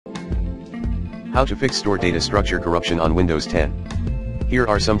How to fix store data structure corruption on Windows 10. Here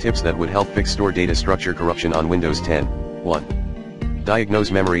are some tips that would help fix store data structure corruption on Windows 10. 1.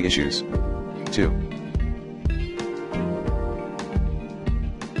 Diagnose memory issues. 2.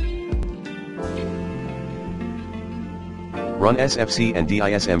 Run sfc and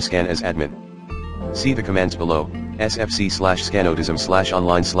dism scan as admin. See the commands below: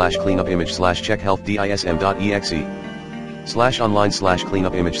 sfc/scanodism/online/cleanupimage/check health dism.exe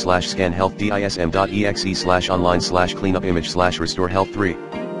 /online/cleanupimage /scan health dism.exe /online/cleanupimage /restore health 3.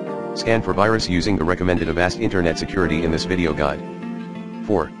 Scan for virus using the recommended Avast Internet Security in this video guide.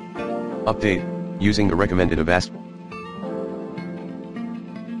 4. Update using the recommended Avast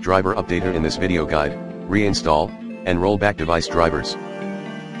driver updater in this video guide. Reinstall and roll back device drivers.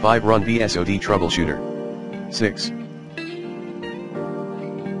 5. Run BOSD troubleshooter. 6.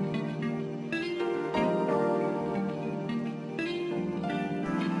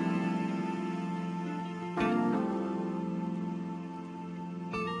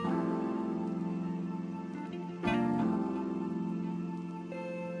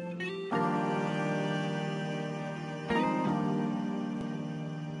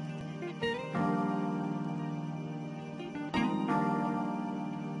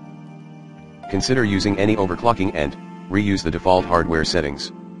 Consider using any overclocking and reuse the default hardware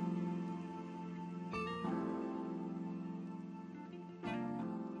settings.